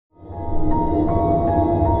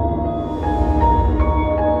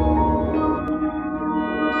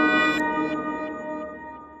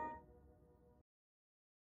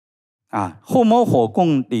护摩火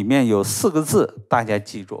供里面有4个字，大家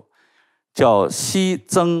记住，叫息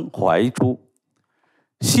增怀诛。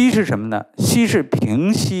息是什么呢？息是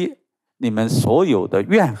平息你们所有的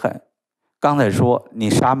怨恨。刚才说你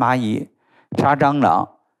杀蚂蚁、杀蟑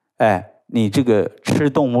螂，你这个吃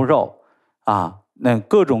动物肉那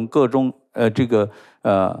各种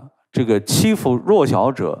这个欺负弱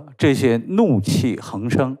小者，这些怒气横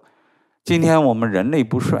生。今天我们人类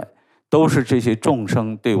不顺，都是这些众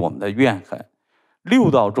生对我们的怨恨。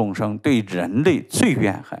6道众生对人类最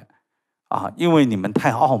怨恨因为你们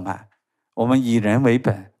太傲慢，我们以人为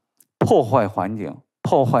本，破坏环境，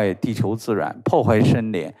破坏地球自然，破坏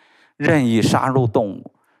森林，任意杀戮动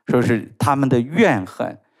物，说是他们的怨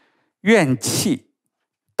恨、怨气，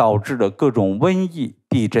导致了各种瘟疫、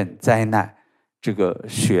地震、灾难，这个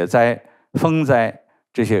雪灾、风灾，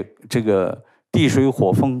这个地水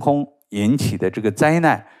火风空引起的这个灾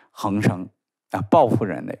难横生报复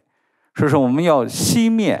人类。所以说我们要熄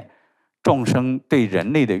灭众生对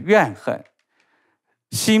人类的怨恨，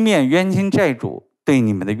熄灭冤亲债主对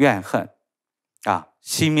你们的怨恨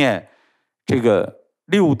熄灭这个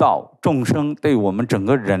6道众生对我们整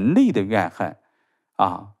个人类的怨恨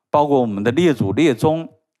包括我们的列祖列宗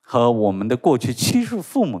和我们的过去七世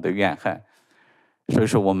父母的怨恨。所以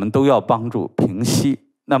说我们都要帮助平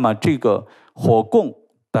息。那么这个火供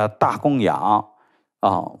的大供养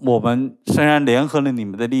我们虽然联合了你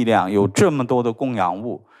们的力量，有这么多的供养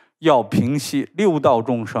物，要平息6道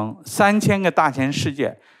众生3000个大千世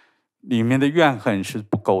界里面的怨恨是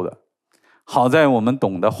不够的。好在我们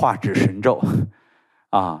懂得化指神咒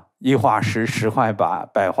1化10，10化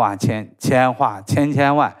100，100化1000，1000化千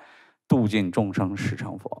千万，度尽众生实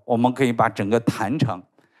成佛。我们可以把整个坛城，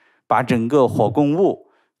把整个火供物、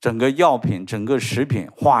整个药品、整个食品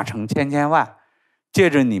化成千千万，借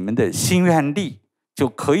着你们的心愿力就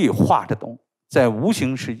可以化得动。在无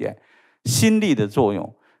形世界，心力的作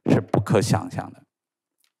用是不可想象的。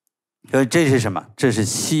所以这是什么？这是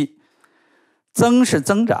息。增是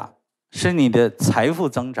增长，是你的财富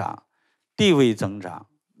增长、地位增长、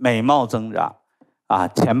美貌增长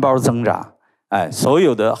钱包增长，所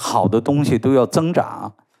有的好的东西都要增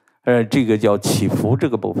长。这个叫祈福这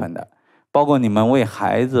个部分的，包括你们为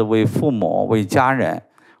孩子、为父母、为家人、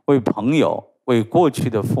为朋友、为过去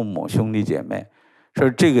的父母兄弟姐妹，说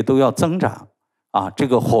这个都要增长这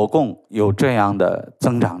个火供有这样的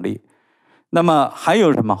增长力。那么还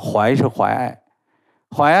有什么？怀是怀爱，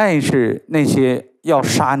怀爱是那些要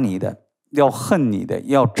杀你的、要恨你的、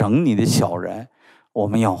要整你的小人，我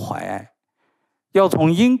们要怀爱。要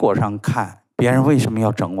从因果上看，别人为什么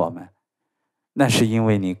要整我们？那是因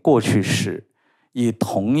为你过去是以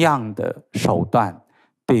同样的手段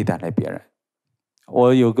对待了别人。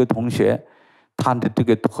我有个同学，他的这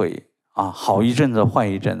个腿好一阵子坏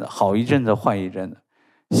一阵子，好一阵子坏一阵子，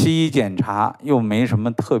西医检查又没什么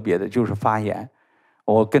特别的，就是发炎。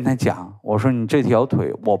我跟他讲，我说你这条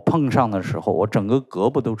腿我碰上的时候，我整个胳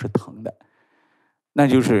膊都是疼的，那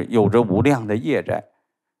就是有着无量的业债。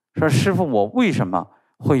说师父，我为什么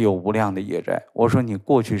会有无量的业债？我说你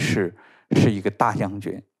过去是一个大将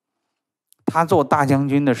军，他做大将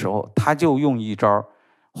军的时候，他就用一招，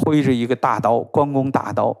挥着一个大刀，关公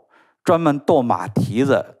大刀，专门剁马蹄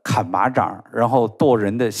子、砍马掌，然后剁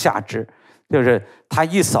人的下肢，就是他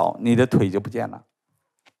一扫，你的腿就不见了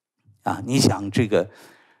你想这个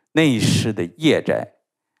内世的业债，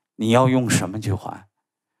你要用什么去还？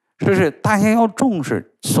就是大家要重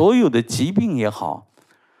视，所有的疾病也好，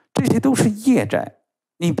这些都是业债，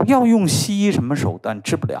你不要用西医什么手段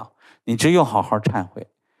治不了，你只有好好忏悔，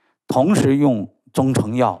同时用中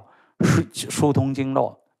成药疏通经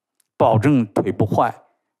络，保证腿不坏，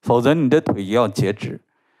否则你的腿也要截肢。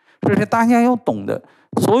这是大家要懂得，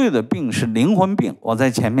所有的病是灵魂病，我在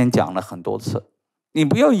前面讲了很多次，你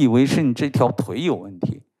不要以为是你这条腿有问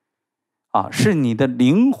题是你的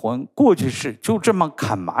灵魂过去是就这么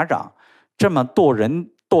砍马掌，这么剁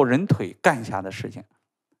人腿干下的事情，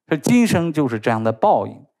这今生就是这样的报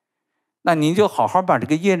应。那你就好好把这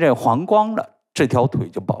个业债还光了，这条腿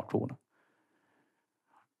就保住了。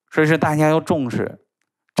所以说大家要重视，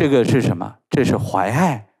这个是什么？这是怀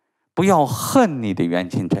爱，不要恨你的冤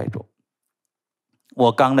亲债主。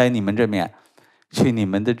我刚来你们这边，去你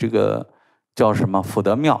们的这个叫什么福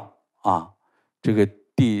德庙这个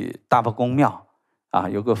大伯公庙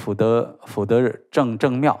有个福德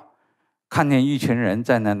正庙，看见一群人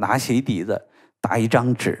在那拿鞋底子打一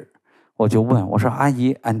张纸，我就问，我说阿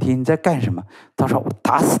姨安迪你在干什么？她说我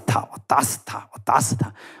打死他，我打死他，我打死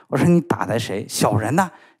他。我说你打的谁？小人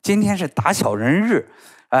呢？今天是打小人日，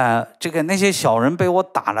这个那些小人被我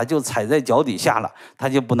打了就踩在脚底下了，他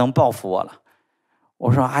就不能报复我了。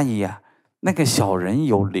我说阿姨呀，那个小人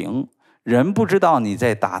有灵，人不知道你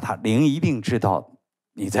在打他，灵一定知道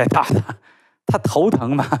你在打他，他头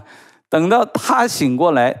疼嘛。等到他醒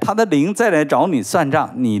过来，他的灵再来找你算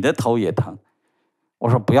账，你的头也疼。我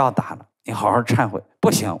说不要打了，你好好忏悔。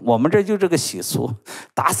不行，我们这就这个习俗，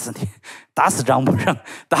打死你，打死张卜生，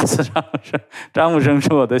打死张卜生。张卜生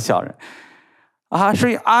是我的小人啊！所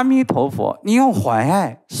以阿弥陀佛，你要怀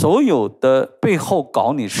爱所有的背后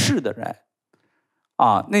搞你事的人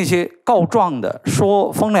啊，那些告状的、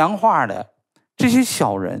说风凉话的这些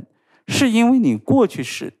小人，是因为你过去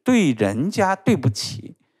是对人家对不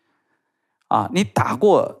起啊，你打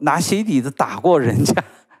过，拿鞋底子打过人家，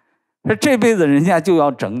这辈子人家就要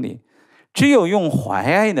整你。只有用怀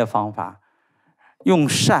爱的方法，用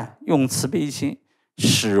善，用慈悲心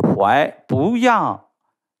释怀，不让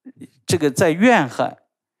这个再怨恨。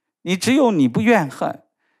你只有你不怨恨，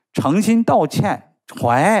诚心道歉，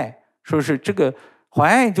怀爱，说是这个怀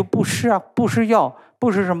爱就布施啊，布施药，布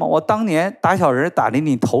施什么？我当年打小人打的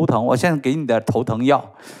你头疼，我现在给你点头疼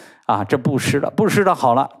药啊，这布施了，布施了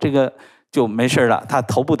好了，这个就没事了，他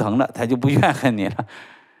头不疼了，他就不怨恨你了。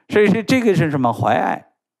所以说这个是什么？怀爱。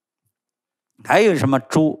还有什么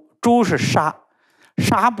诛？诛是杀，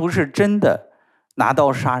杀不是真的拿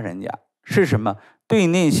刀杀人家，是什么？对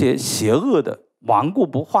那些邪恶的、顽固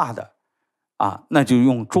不化的啊，那就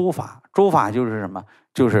用诛法。诛法就是什么？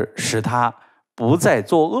就是使他不再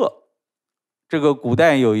作恶。这个古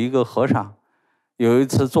代有一个和尚，有一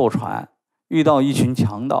次坐船遇到一群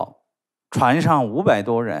强盗，船上500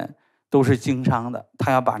多人都是经商的，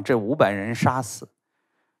他要把这500人杀死。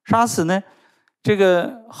杀死呢，这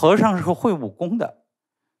个和尚是会武功的，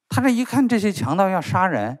他这一看这些强盗要杀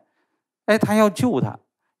人，哎，他要救他，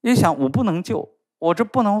一想我不能救，我这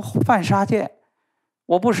不能犯杀戒，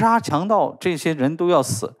我不杀强盗，这些人都要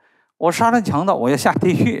死，我杀了强盗，我要下地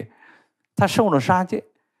狱，他受了杀戒。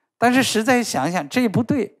但是实在想想，这不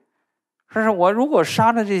对，说是我如果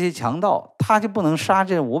杀了这些强盗，他就不能杀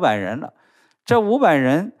这500人了，这500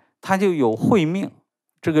人他就有慧命，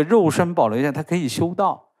这个肉身保留下，他可以修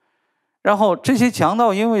道。然后这些强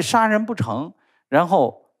盗因为杀人不成，然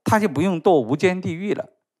后他就不用堕无间地狱了。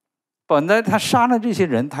本来他杀了这些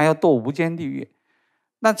人，他要堕无间地狱，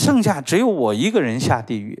那剩下只有我一个人下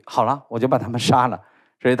地狱。好了，我就把他们杀了，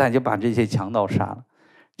所以他就把这些强盗杀了。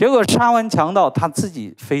结果杀完强盗，他自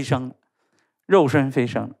己飞升了，肉身飞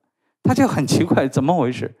升了，他就很奇怪，怎么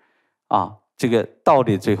回事啊？这个道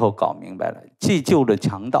理最后搞明白了，既救了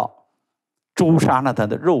强盗，诛杀了他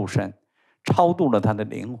的肉身，超度了他的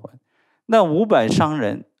灵魂。那500商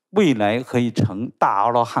人未来可以成大阿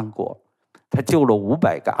罗汉果，他救了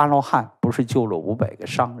500个阿罗汉，不是救了500个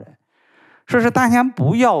商人。所以说大家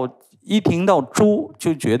不要一听到诛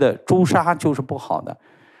就觉得诛杀就是不好的，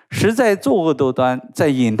实在作恶多端，在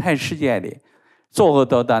隐态世界里作恶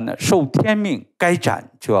多端的，受天命该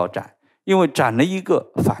斩就要斩，因为斩了一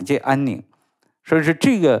个法界安宁。所以说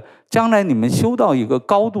这个将来你们修到一个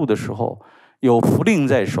高度的时候，有符令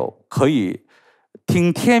在手，可以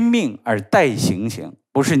听天命而代行刑，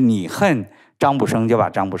不是你恨张卜生就把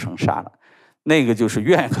张卜生杀了，那个就是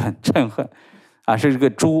怨恨、嗔恨啊，是这个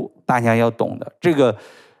诛，大家要懂的。这个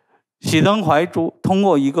喜灯怀诛，通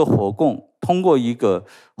过一个火供，通过一个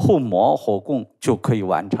护摩火供就可以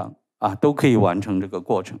完成啊，都可以完成这个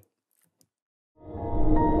过程。